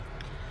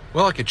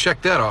Well, I could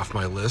check that off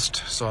my list.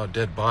 Saw a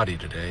dead body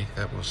today.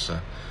 That was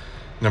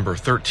number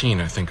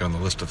 13, I think, on the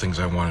list of things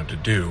I wanted to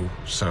do.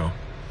 So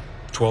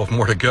 12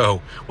 more to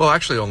go. Well,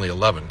 actually only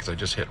 11, because I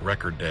just hit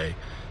record day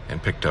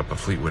and picked up a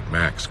Fleetwood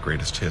Mac's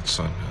greatest hits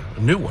on a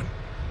new one.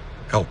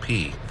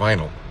 LP,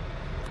 vinyl,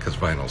 because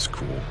vinyl's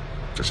cool.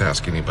 Just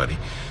ask anybody.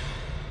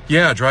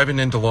 Yeah, driving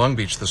into Long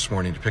Beach this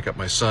morning to pick up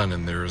my son,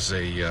 and there's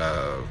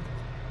a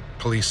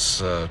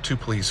two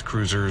police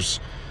cruisers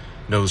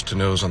nose to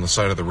nose on the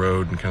side of the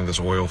road in kind of this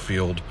oil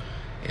field,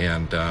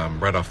 and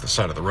right off the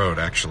side of the road,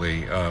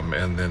 actually.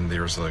 And then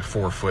there's a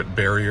 4-foot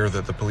barrier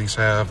that the police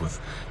have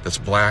that's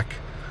black,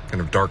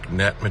 kind of dark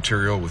net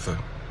material with a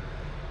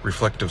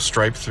reflective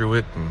stripe through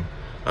it, and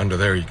under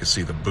there you can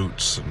see the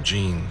boots and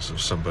jeans of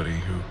somebody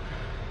who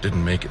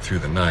didn't make it through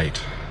the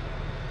night.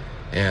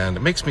 And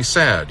it makes me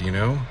sad, you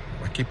know.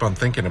 I keep on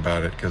thinking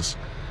about it, because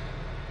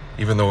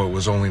even though it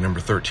was only number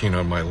 13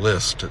 on my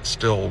list, it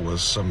still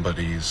was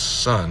somebody's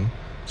son,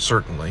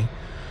 certainly.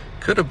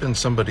 Could have been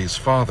somebody's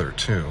father,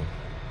 too.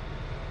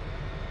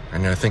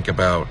 And I think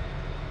about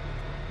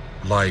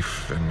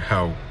life and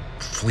how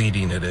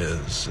fleeting it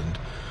is, and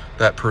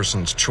that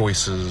person's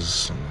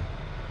choices. And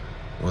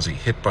was he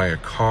hit by a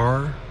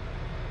car?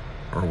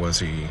 Or was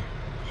he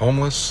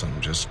homeless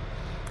and just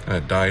kind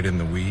of died in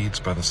the weeds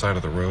by the side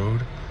of the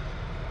road?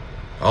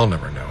 I'll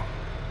never know,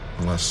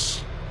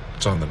 unless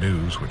it's on the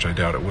news, which I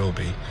doubt it will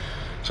be.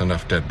 There's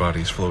enough dead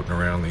bodies floating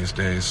around these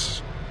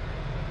days.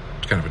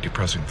 It's kind of a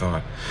depressing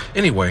thought.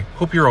 Anyway,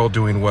 hope you're all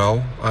doing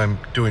well. I'm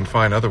doing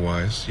fine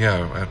otherwise.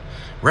 Yeah, at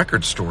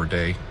record store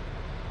day,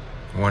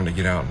 I wanted to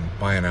get out and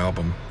buy an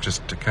album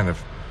just to kind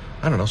of,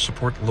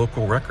 support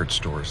local record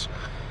stores.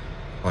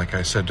 Like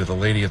I said to the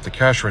lady at the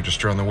cash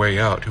register on the way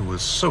out, who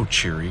was so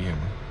cheery and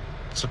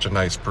such a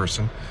nice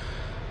person,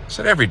 I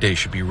said, every day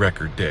should be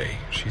record day.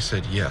 She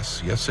said,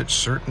 yes, it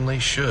certainly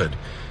should.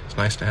 It's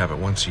nice to have it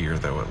once a year,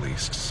 though, at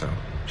least. So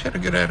she had a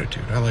good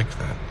attitude. I liked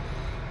that.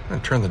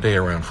 And turn the day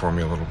around for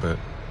me a little bit.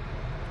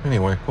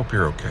 Anyway, hope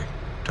you're okay.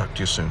 Talk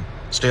to you soon.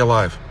 Stay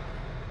alive.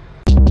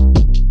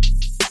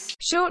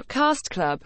 Short Cast Club.